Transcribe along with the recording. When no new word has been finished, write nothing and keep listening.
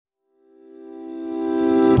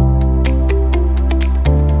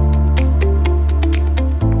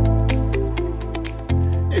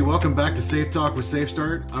Welcome back to Safe Talk with Safe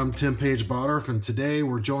Start. I'm Tim Page Bodorf, and today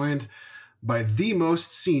we're joined by the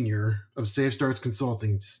most senior of Safe Start's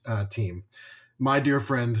consulting team, my dear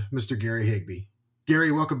friend, Mr. Gary Higby.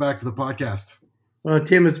 Gary, welcome back to the podcast. Well,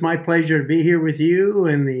 Tim, it's my pleasure to be here with you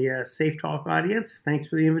and the Safe Talk audience. Thanks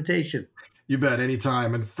for the invitation. You bet,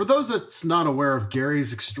 anytime. And for those that's not aware of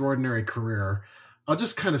Gary's extraordinary career, I'll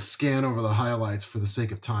just kind of scan over the highlights for the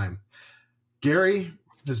sake of time. Gary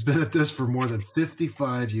has been at this for more than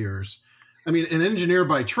 55 years. I mean, an engineer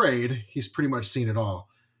by trade, he's pretty much seen it all.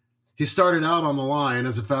 He started out on the line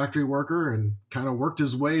as a factory worker and kind of worked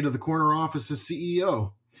his way to the corner office as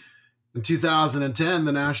CEO. In 2010,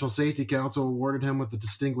 the National Safety Council awarded him with the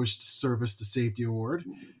Distinguished Service to Safety Award.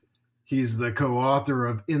 He's the co-author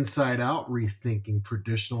of Inside Out, Rethinking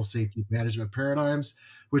Traditional Safety Management Paradigms,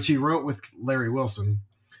 which he wrote with Larry Wilson.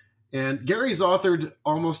 And Gary's authored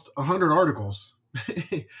almost 100 articles.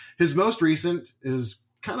 His most recent is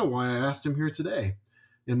kind of why I asked him here today,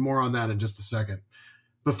 and more on that in just a second.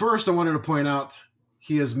 But first, I wanted to point out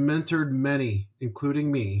he has mentored many,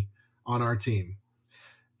 including me, on our team.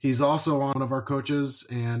 He's also one of our coaches.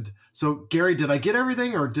 And so, Gary, did I get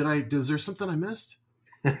everything, or is there something I missed?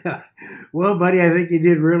 Well, buddy, I think you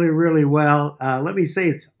did really, really well. Let me say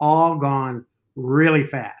it's all gone really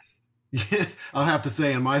fast. Yeah, I'll have to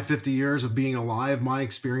say, in my 50 years of being alive, my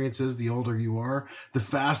experience is the older you are, the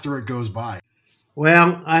faster it goes by.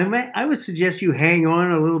 Well, I would suggest you hang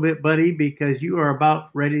on a little bit, buddy, because you are about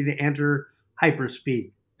ready to enter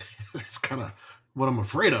hyperspeed. That's kind of what I'm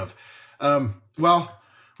afraid of. Well,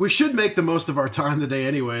 we should make the most of our time today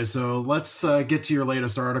anyway, so let's get to your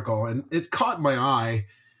latest article. And it caught my eye.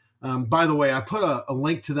 By the way, I put a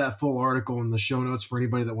link to that full article in the show notes for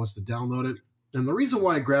anybody that wants to download it. And the reason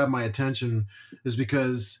why it grabbed my attention is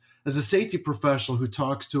because as a safety professional who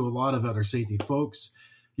talks to a lot of other safety folks,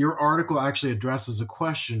 your article actually addresses a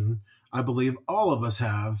question I believe all of us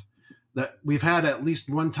have that we've had at least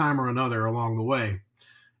one time or another along the way.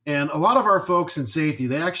 And a lot of our folks in safety,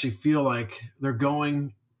 they actually feel like they're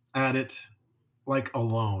going at it like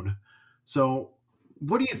alone. So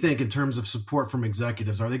what do you think in terms of support from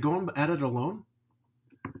executives? Are they going at it alone?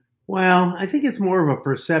 Well, I think it's more of a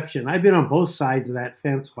perception. I've been on both sides of that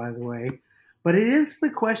fence, by the way, but it is the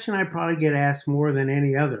question I probably get asked more than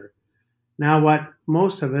any other. Now, what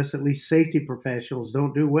most of us, at least safety professionals,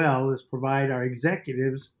 don't do well is provide our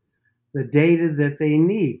executives the data that they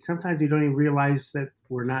need. Sometimes we don't even realize that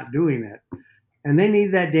we're not doing that. And they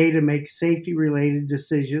need that data to make safety-related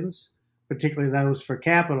decisions, particularly those for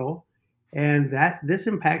capital, and this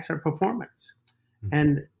impacts our performance. Mm-hmm.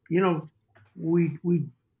 And, we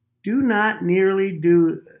do not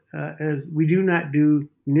do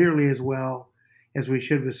nearly as well as we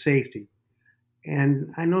should with safety.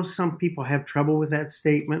 And I know some people have trouble with that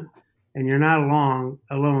statement, and you're not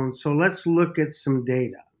alone. So let's look at some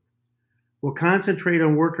data. We'll concentrate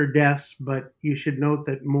on worker deaths, but you should note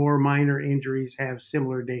that more minor injuries have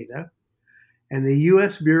similar data. And the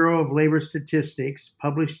U.S. Bureau of Labor Statistics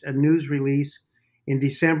published a news release in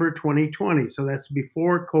December 2020, so that's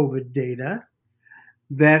before COVID data,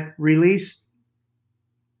 that released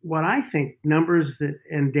what I think numbers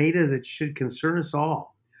and data that should concern us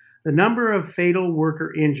all. The number of fatal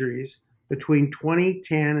worker injuries between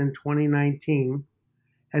 2010 and 2019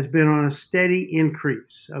 has been on a steady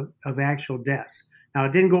increase of actual deaths. Now,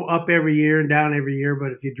 it didn't go up every year and down every year,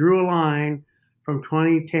 but if you drew a line from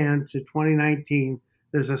 2010 to 2019,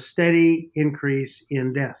 there's a steady increase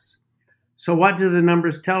in deaths. So what do the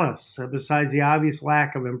numbers tell us? Besides the obvious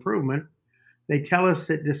lack of improvement, they tell us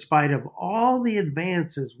that despite of all the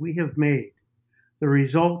advances we have made, the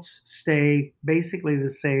results stay basically the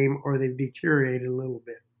same or they've deteriorated a little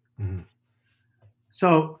bit. Mm-hmm.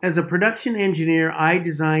 So as a production engineer, I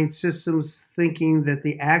designed systems thinking that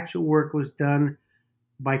the actual work was done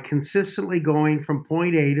by consistently going from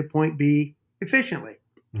point A to point B efficiently.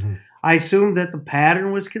 Mm-hmm. I assumed that the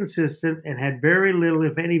pattern was consistent and had very little,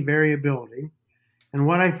 if any, variability. And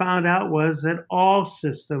what I found out was that all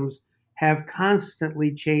systems have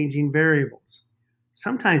constantly changing variables,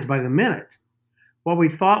 sometimes by the minute. What we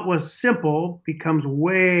thought was simple becomes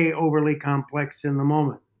way overly complex in the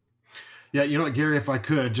moment. Yeah, Gary, if I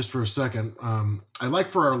could, just for a second, I'd like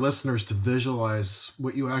for our listeners to visualize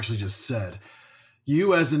what you actually just said.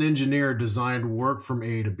 You, as an engineer, designed work from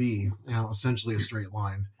A to B, essentially a straight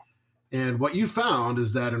line. And what you found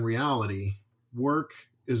is that in reality, work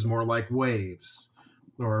is more like waves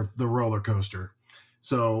or the roller coaster.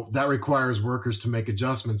 So that requires workers to make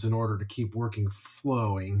adjustments in order to keep work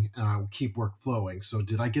flowing. So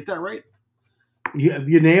did I get that right?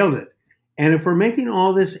 You nailed it. And if we're making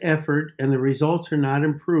all this effort and the results are not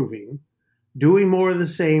improving, Doing more of the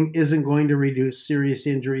same isn't going to reduce serious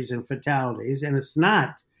injuries and fatalities, and it's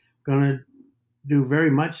not going to do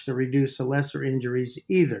very much to reduce the lesser injuries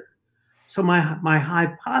either. So my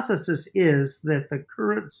hypothesis is that the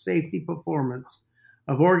current safety performance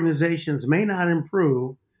of organizations may not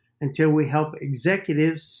improve until we help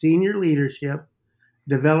executives, senior leadership,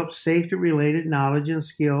 develop safety related knowledge and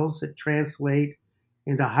skills that translate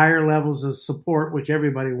into higher levels of support, which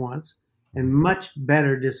everybody wants, and much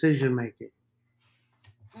better decision making.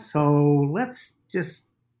 So let's just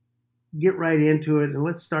get right into it and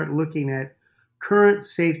let's start looking at current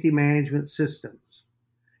safety management systems.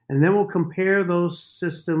 And then we'll compare those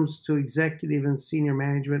systems to executive and senior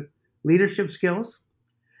management leadership skills.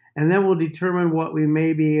 And then we'll determine what we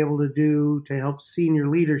may be able to do to help senior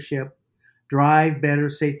leadership drive better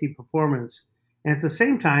safety performance. And at the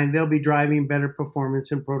same time, they'll be driving better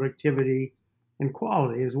performance and productivity and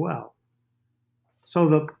quality as well. So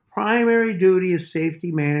the primary duty of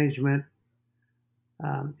safety management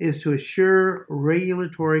is to assure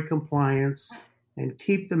regulatory compliance and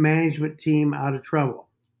keep the management team out of trouble.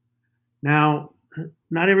 Now,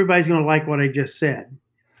 not everybody's going to like what I just said.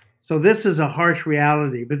 So this is a harsh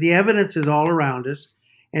reality, but the evidence is all around us.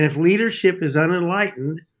 And if leadership is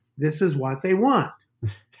unenlightened, this is what they want.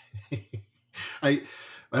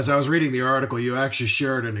 As I was reading the article, you actually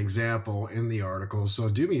shared an example in the article. So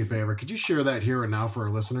do me a favor. Could you share that here and now for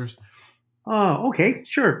our listeners? Oh, okay,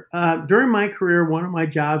 sure. During my career, one of my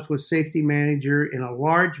jobs was safety manager in a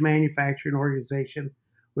large manufacturing organization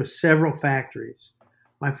with several factories.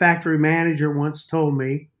 My factory manager once told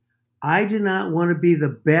me, I do not want to be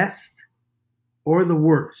the best or the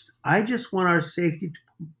worst. I just want our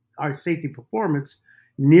safety performance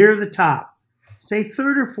near the top, say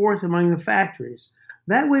third or fourth among the factories.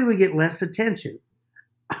 That way we get less attention.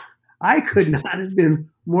 I could not have been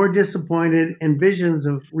more disappointed, and visions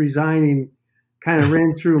of resigning kind of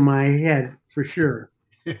ran through my head for sure.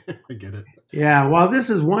 I get it. Yeah, well, this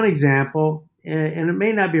is one example, and it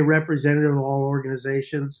may not be representative of all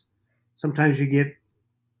organizations. Sometimes you get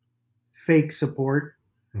fake support,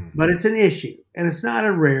 but it's an issue, and it's not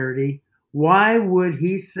a rarity. Why would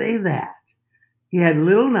he say that? He had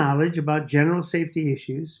little knowledge about general safety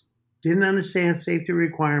issues, didn't understand safety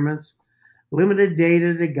requirements, limited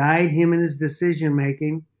data to guide him in his decision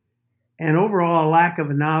making, and overall a lack of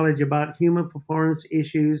a knowledge about human performance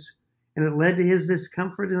issues, and it led to his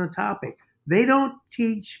discomfort in the topic. They don't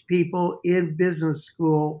teach people in business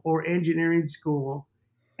school or engineering school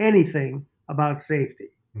anything about safety.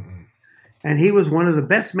 Mm-hmm. And he was one of the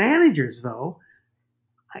best managers, though.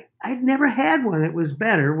 I'd never had one that was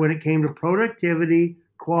better when it came to productivity,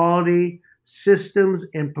 quality, systems,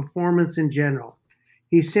 and performance in general.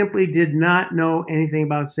 He simply did not know anything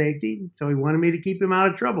about safety, so he wanted me to keep him out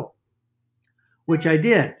of trouble, which I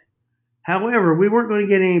did. However, we weren't going to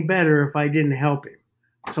get any better if I didn't help him.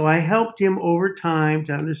 So I helped him over time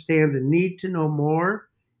to understand the need to know more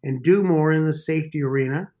and do more in the safety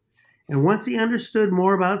arena. And once he understood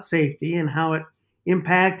more about safety and how it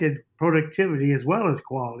impacted productivity as well as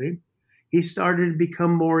quality, he started to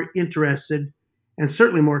become more interested and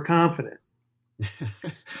certainly more confident.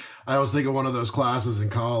 I always think of one of those classes in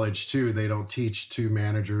college too. They don't teach to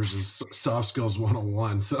managers as soft skills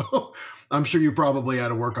 101. So I'm sure you probably had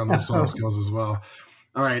to work on those soft skills as well.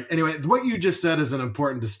 All right. Anyway, what you just said is an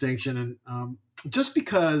important distinction. And just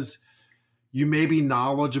because you may be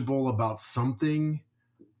knowledgeable about something,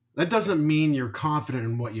 that doesn't mean you're confident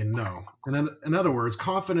in what you know. And in other words,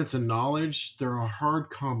 confidence and knowledge, they're a hard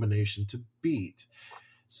combination to beat.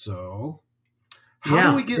 So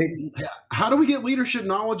how do we get leadership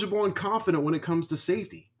knowledgeable and confident when it comes to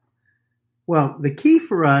safety? Well, the key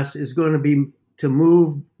for us is going to be to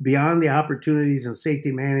move beyond the opportunities in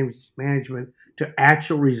safety management to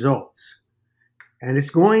actual results. And it's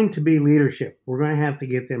going to be leadership. We're going to have to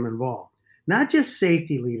get them involved. Not just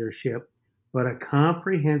safety leadership, but a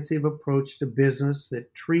comprehensive approach to business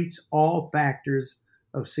that treats all factors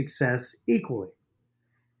of success equally.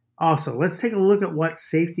 Also, let's take a look at what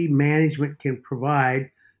safety management can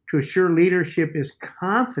provide to assure leadership is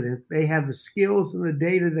confident they have the skills and the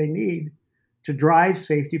data they need to drive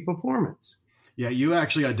safety performance. Yeah, you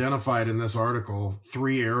actually identified in this article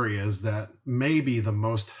 3 areas that may be the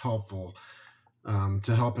most helpful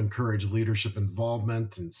to help encourage leadership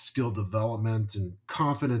involvement and skill development and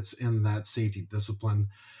confidence in that safety discipline.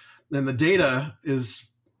 And the data is,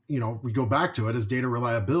 we go back to it as data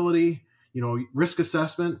reliability, risk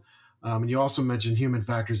assessment, and you also mentioned human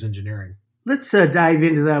factors engineering. Let's dive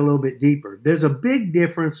into that a little bit deeper. There's a big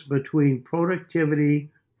difference between productivity,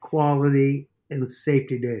 quality, and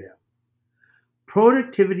safety data.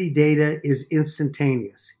 Productivity data is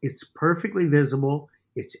instantaneous. It's perfectly visible.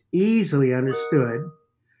 It's easily understood.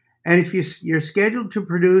 And if you're scheduled to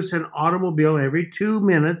produce an automobile every 2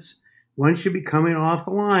 minutes, one should be coming off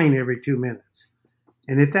the line every 2 minutes.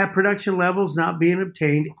 And if that production level is not being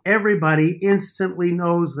obtained, everybody instantly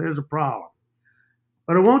knows there's a problem.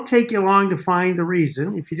 But it won't take you long to find the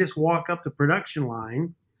reason. If you just walk up the production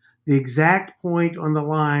line, the exact point on the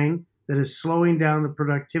line that is slowing down the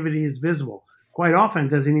productivity is visible. Quite often, it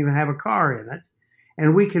doesn't even have a car in it.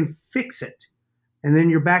 And we can fix it. And then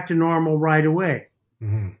you're back to normal right away.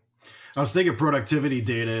 Mm-hmm. I was thinking productivity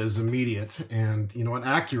data is immediate and, and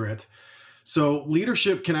accurate. So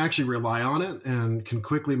leadership can actually rely on it and can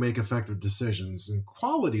quickly make effective decisions. And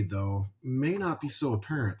quality, though, may not be so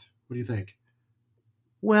apparent. What do you think?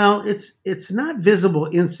 Well, it's not visible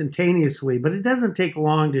instantaneously, but it doesn't take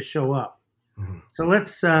long to show up. Mm-hmm. So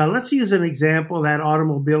let's use an example, that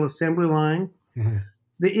automobile assembly line. Mm-hmm.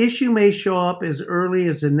 The issue may show up as early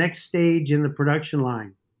as the next stage in the production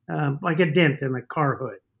line, like a dent in a car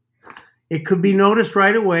hood. It could be noticed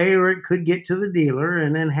right away, or it could get to the dealer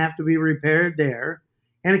and then have to be repaired there.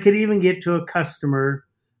 And it could even get to a customer,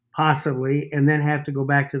 possibly, and then have to go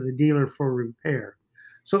back to the dealer for repair.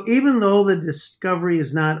 So even though the discovery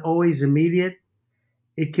is not always immediate,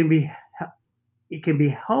 it can be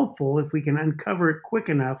helpful if we can uncover it quick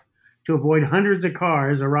enough to avoid hundreds of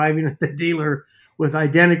cars arriving at the dealer with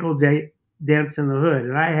identical dents in the hood.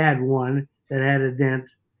 And I had one that had a dent,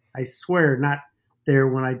 I swear, not there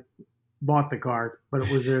when I bought the car, but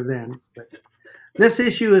it was there then. But this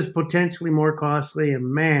issue is potentially more costly, and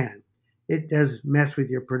man, it does mess with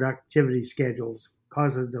your productivity schedules,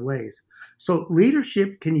 causes delays. So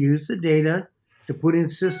leadership can use the data to put in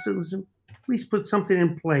systems, and at least put something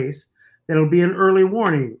in place that'll be an early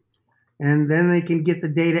warning. And then they can get the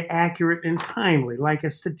data accurate and timely, like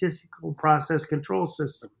a statistical process control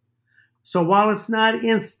system. So while it's not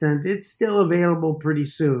instant, it's still available pretty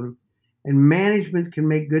soon. And management can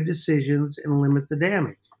make good decisions and limit the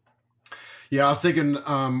damage. Yeah, I was thinking,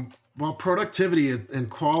 productivity and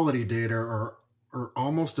quality data are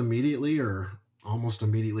almost immediately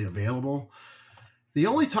available. The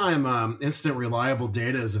only time instant reliable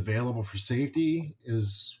data is available for safety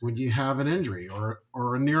is when you have an injury or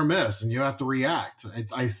a near miss and you have to react.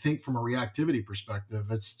 I think from a reactivity perspective,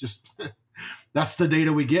 it's just that's the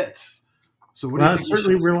data we get. So what do you think? It's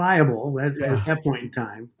certainly reliable at that point in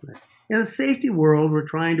time. But in the safety world, we're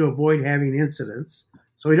trying to avoid having incidents.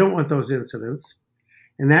 So we don't want those incidents.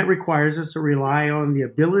 And that requires us to rely on the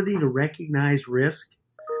ability to recognize risk,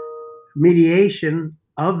 mediation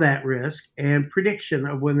of that risk, and prediction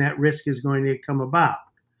of when that risk is going to come about.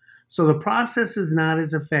 So the process is not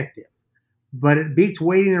as effective, but it beats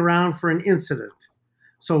waiting around for an incident.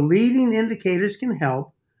 So leading indicators can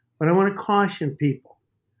help, but I want to caution people.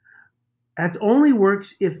 That only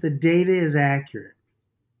works if the data is accurate.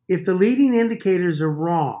 If the leading indicators are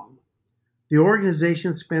wrong, the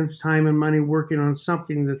organization spends time and money working on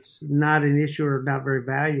something that's not an issue or not very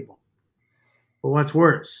valuable. But what's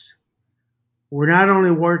worse, we're not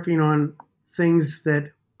only working on things that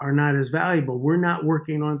are not as valuable, we're not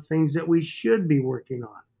working on things that we should be working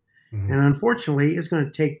on. Mm-hmm. And unfortunately, it's going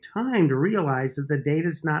to take time to realize that the data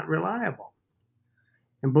is not reliable.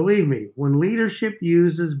 And believe me, when leadership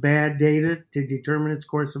uses bad data to determine its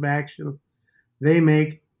course of action, they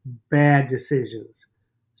make bad decisions.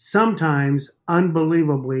 Sometimes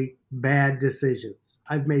unbelievably bad decisions.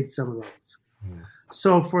 I've made some of those. Mm.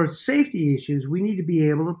 So for safety issues, we need to be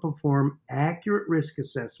able to perform accurate risk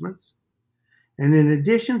assessments. And in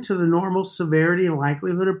addition to the normal severity and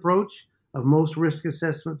likelihood approach of most risk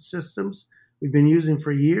assessment systems we've been using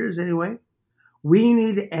for years anyway, we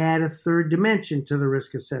need to add a third dimension to the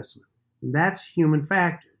risk assessment, and that's human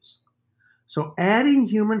factors. So adding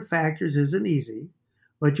human factors isn't easy,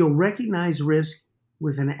 but you'll recognize risk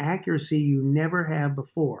with an accuracy you never have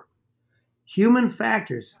before. Human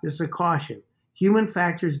factors, this is a caution, human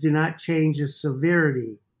factors do not change the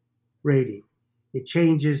severity rating. It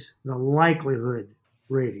changes the likelihood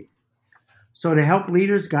rating. So to help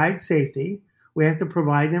leaders guide safety, we have to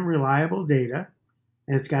provide them reliable data,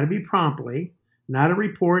 and it's got to be promptly, not a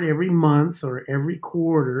report every month or every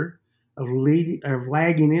quarter of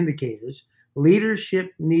lagging indicators.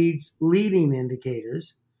 Leadership needs leading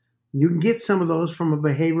indicators. You can get some of those from a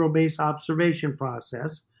behavioral-based observation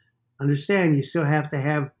process. Understand, you still have to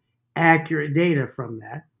have accurate data from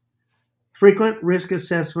that. Frequent risk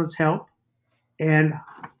assessments help, and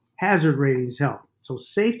hazard ratings help. So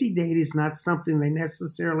safety data is not something they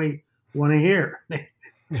necessarily want to hear.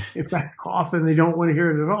 In fact, often they don't want to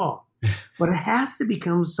hear it at all. But it has to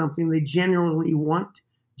become something they genuinely want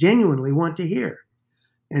genuinely want to hear.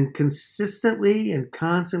 And consistently and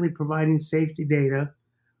constantly providing safety data,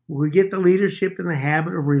 we get the leadership in the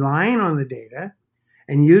habit of relying on the data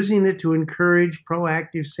and using it to encourage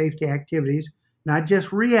proactive safety activities, not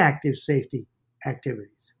just reactive safety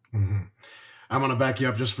activities. Mm-hmm. I'm going to back you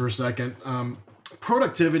up just for a second.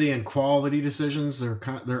 Productivity and quality decisions,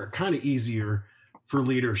 they're kind of easier for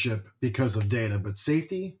leadership because of data, but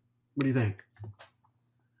safety, what do you think?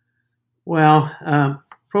 Well,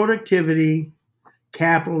 productivity,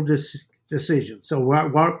 capital decisions. So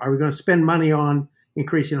what are we going to spend money on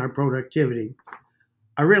increasing our productivity?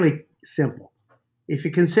 Are really simple. If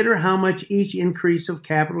you consider how much each increase of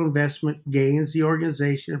capital investment gains the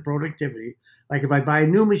organization in productivity, like if I buy a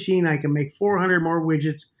new machine, I can make 400 more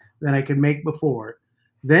widgets than I could make before,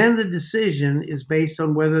 then the decision is based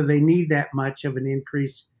on whether they need that much of an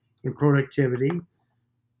increase in productivity.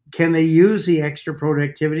 Can they use the extra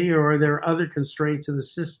productivity, or are there other constraints in the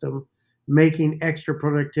system making extra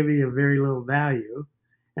productivity of very little value?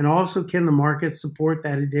 And also, can the market support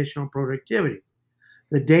that additional productivity?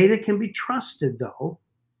 The data can be trusted, though,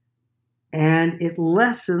 and it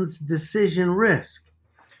lessens decision risk.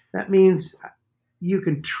 That means you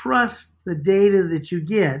can trust the data that you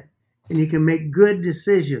get and you can make good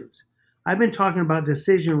decisions. I've been talking about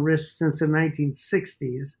decision risk since the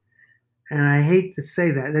 1960s, and I hate to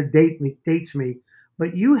say that, that dates me,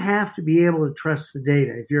 but you have to be able to trust the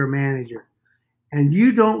data if you're a manager. And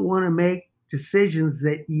you don't want to make decisions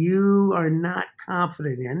that you are not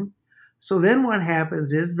confident in. So then what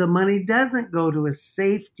happens is the money doesn't go to a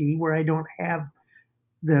safety where I don't have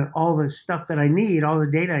all the stuff that I need, all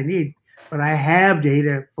the data I need, but I have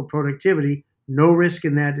data for productivity, no risk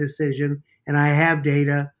in that decision, and I have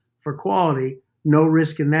data for quality, no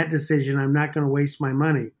risk in that decision. I'm not going to waste my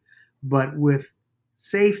money. But with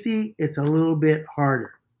safety, it's a little bit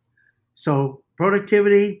harder. So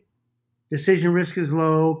productivity, decision risk is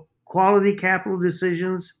low, quality capital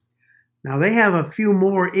decisions. Now they have a few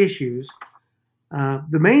more issues.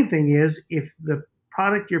 The main thing is if the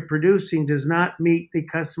product you're producing does not meet the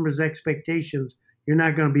customer's expectations, you're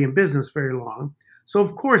not going to be in business very long. So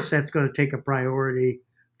of course that's going to take a priority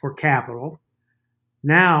for capital.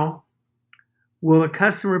 Now, will a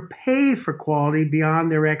customer pay for quality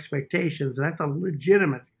beyond their expectations? That's a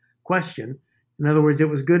legitimate question. In other words, it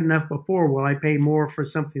was good enough before. Will I pay more for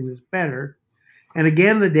something that's better? And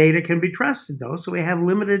again, the data can be trusted, though, so we have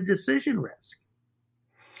limited decision risk.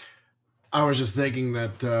 I was just thinking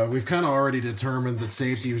that we've kind of already determined that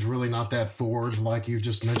safety is really not that forward, like you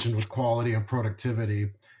just mentioned with quality and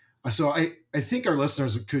productivity. So I think our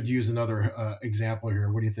listeners could use another example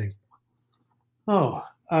here. What do you think? Oh,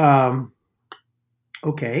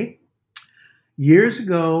 okay. Years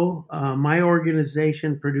ago, my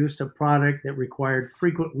organization produced a product that required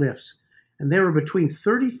frequent lifts, and they were between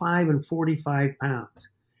 35 and 45 pounds.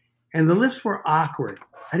 And the lifts were awkward.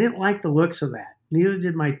 I didn't like the looks of that. Neither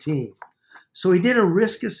did my team. So we did a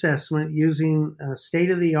risk assessment using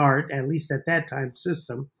state-of-the-art, at least at that time,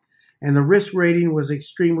 system, and the risk rating was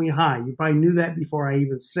extremely high. You probably knew that before I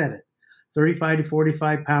even said it. 35 to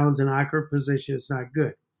 45 pounds in awkward position is not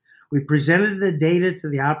good. We presented the data to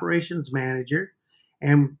the operations manager,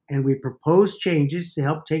 and we proposed changes to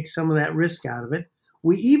help take some of that risk out of it.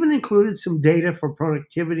 We even included some data for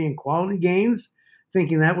productivity and quality gains,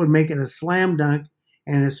 thinking that would make it a slam dunk.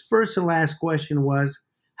 And his first and last question was,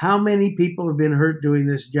 how many people have been hurt doing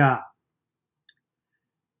this job?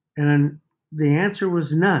 And the answer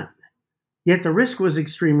was none. Yet the risk was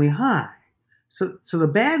extremely high. So the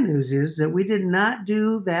bad news is that we did not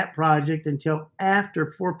do that project until after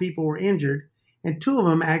 4 people were injured, and 2 of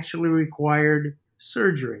them actually required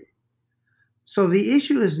surgery. So the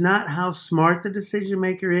issue is not how smart the decision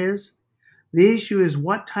maker is. The issue is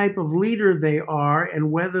what type of leader they are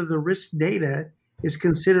and whether the risk data is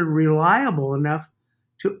considered reliable enough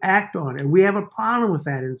to act on. And we have a problem with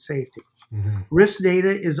that in safety. Mm-hmm. Risk data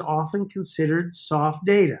is often considered soft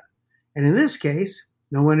data. And in this case,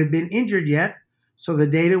 no one had been injured yet, so the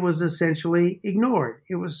data was essentially ignored.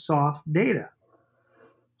 It was soft data.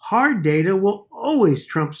 Hard data will always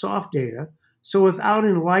trump soft data, so without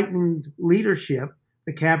enlightened leadership,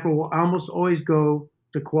 the capital will almost always go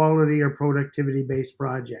to quality or productivity-based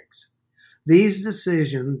projects. These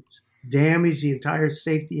decisions damage the entire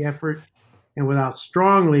safety effort, and without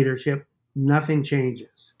strong leadership, nothing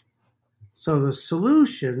changes. So the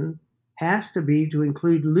solution has to be to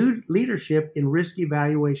include leadership in risk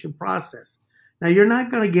evaluation process. Now, you're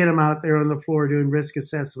not going to get them out there on the floor doing risk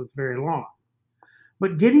assessments very long,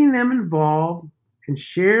 but getting them involved and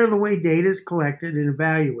share the way data is collected and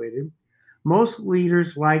evaluated. Most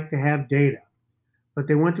leaders like to have data, but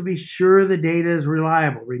they want to be sure the data is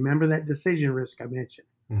reliable. Remember that decision risk I mentioned.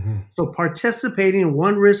 Mm-hmm. So participating in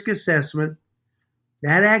one risk assessment,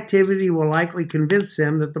 that activity will likely convince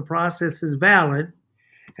them that the process is valid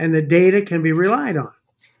and the data can be relied on.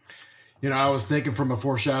 I was thinking from a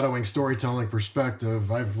foreshadowing storytelling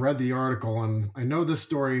perspective. I've read the article, and I know this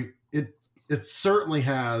story. It certainly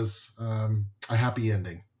has a happy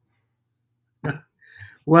ending.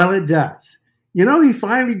 Well, it does. He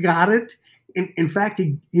finally got it. In fact,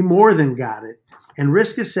 he more than got it. And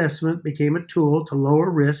risk assessment became a tool to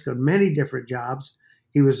lower risk on many different jobs.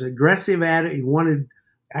 He was aggressive at it. He wanted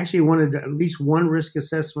at least one risk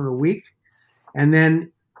assessment a week. And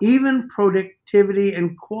then even productivity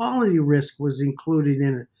and quality risk was included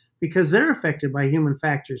in it because they're affected by human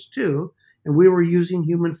factors too. And we were using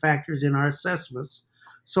human factors in our assessments.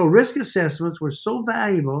 So risk assessments were so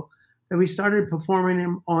valuable that we started performing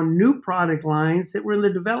them on new product lines that were in the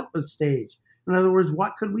development stage. In other words,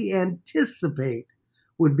 what could we anticipate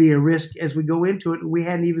would be a risk as we go into it? And we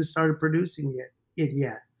hadn't even started producing it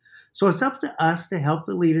yet. So it's up to us to help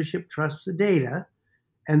the leadership trust the data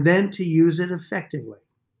and then to use it effectively.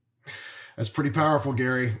 That's pretty powerful,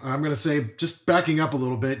 Gary. I'm going to say, just backing up a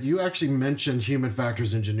little bit, you actually mentioned human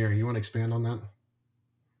factors engineering. You want to expand on that?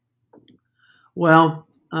 Well,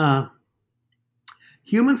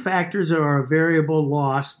 human factors are a variable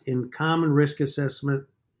lost in common risk assessment,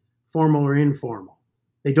 formal or informal.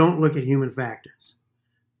 They don't look at human factors.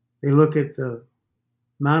 They look at the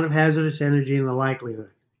amount of hazardous energy and the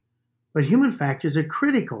likelihood. But human factors are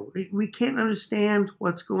critical. We can't understand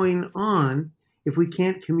what's going on if we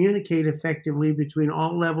can't communicate effectively between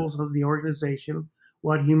all levels of the organization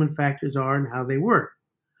what human factors are and how they work.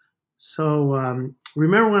 So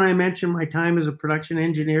remember when I mentioned my time as a production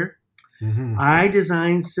engineer? Mm-hmm. I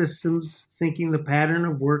designed systems thinking the pattern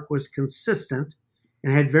of work was consistent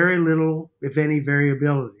and had very little, if any,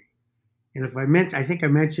 variability. And I think I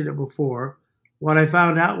mentioned it before, what I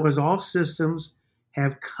found out was all systems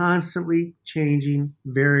have constantly changing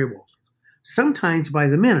variables, sometimes by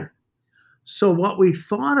the minute. So what we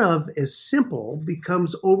thought of as simple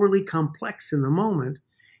becomes overly complex in the moment,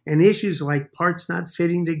 and issues like parts not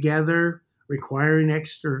fitting together, requiring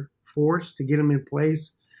extra force to get them in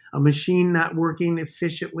place, a machine not working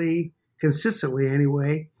efficiently, consistently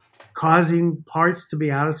anyway, causing parts to be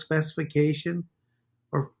out of specification,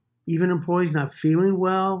 or even employees not feeling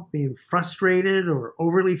well, being frustrated or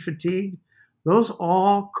overly fatigued. Those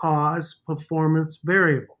all cause performance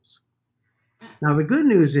variables. Now, the good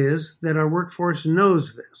news is that our workforce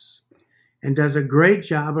knows this and does a great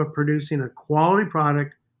job of producing a quality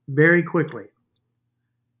product very quickly.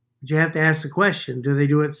 But you have to ask the question, do they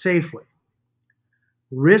do it safely?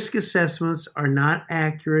 Risk assessments are not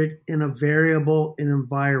accurate in a variable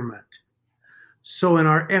environment. So in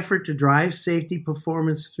our effort to drive safety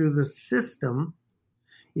performance through the system,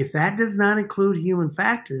 if that does not include human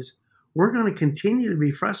factors, we're going to continue to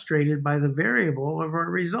be frustrated by the variable of our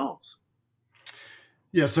results.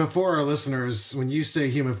 Yeah, so for our listeners, when you say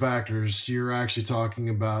human factors, you're actually talking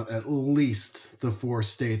about at least the 4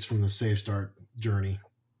 states from the Safe Start journey.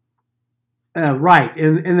 Right,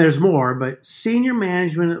 and there's more, but senior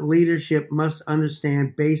management and leadership must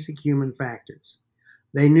understand basic human factors.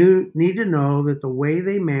 They need to know that the way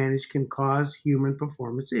they manage can cause human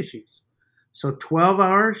performance issues. So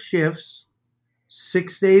 12-hour shifts,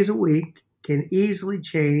 6 days a week, can easily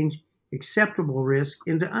change acceptable risk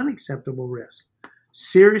into unacceptable risk,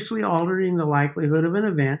 seriously altering the likelihood of an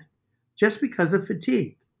event just because of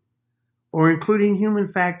fatigue, or including human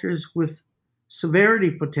factors with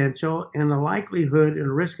severity potential and the likelihood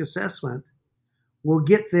and risk assessment will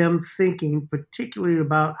get them thinking particularly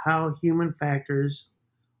about how human factors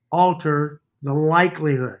alter the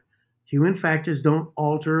likelihood. Human factors don't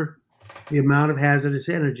alter the amount of hazardous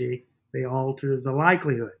energy, they alter the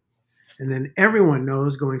likelihood. And then everyone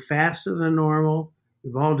knows going faster than normal,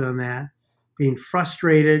 we've all done that, being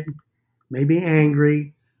frustrated, maybe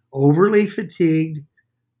angry, overly fatigued,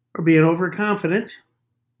 or being overconfident,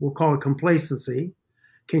 we'll call it complacency,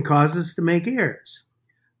 can cause us to make errors.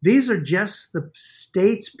 These are just the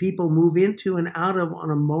states people move into and out of on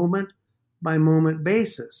a moment by moment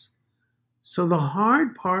basis. So the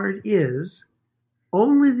hard part is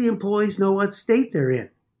only the employees know what state they're in,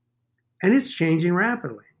 and it's changing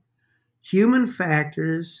rapidly. Human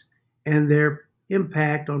factors and their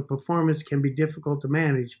impact on performance can be difficult to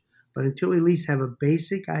manage, but until we at least have a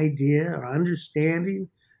basic idea or understanding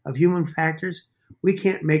of human factors, we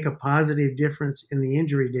can't make a positive difference in the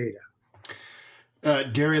injury data.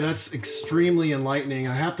 Gary, that's extremely enlightening.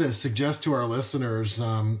 I have to suggest to our listeners,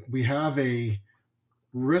 we have a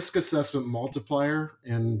risk assessment multiplier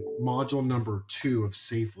and module number 2 of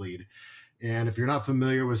Safe Lead. And if you're not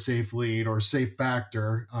familiar with Safe Lead or Safe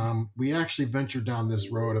Factor, we actually ventured down this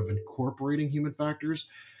road of incorporating human factors.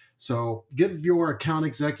 So give your account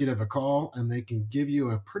executive a call and they can give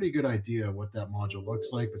you a pretty good idea of what that module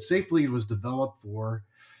looks like. But Safe Lead was developed for,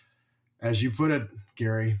 as you put it,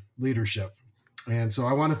 Gary, leadership. And so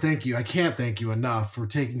I want to thank you. I can't thank you enough for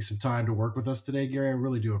taking some time to work with us today, Gary. I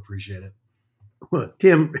really do appreciate it. Well,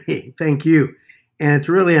 Tim, hey, thank you. And it's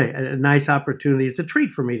really a nice opportunity. It's a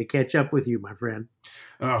treat for me to catch up with you, my friend.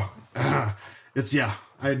 Oh, I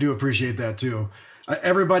do appreciate that too.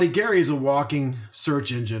 Everybody, Gary's a walking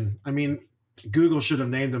search engine. I mean, Google should have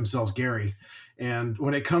named themselves Gary. And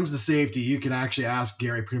when it comes to safety, you can actually ask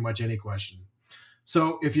Gary pretty much any question.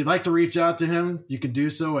 So if you'd like to reach out to him, you can do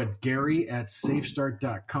so at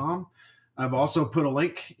gary@safestart.com. I've also put a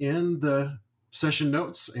link in the session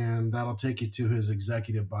notes, and that'll take you to his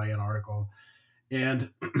executive buy-in article and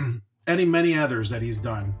many others that he's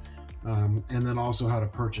done. And then also how to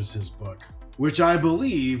purchase his book, which I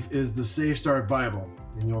believe is the Safe Start Bible.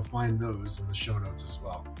 And you'll find those in the show notes as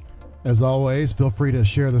well. As always, feel free to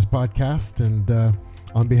share this podcast. And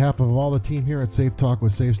on behalf of all the team here at Safe Talk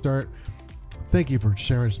with Safe Start, thank you for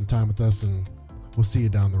sharing some time with us, and we'll see you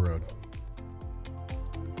down the road.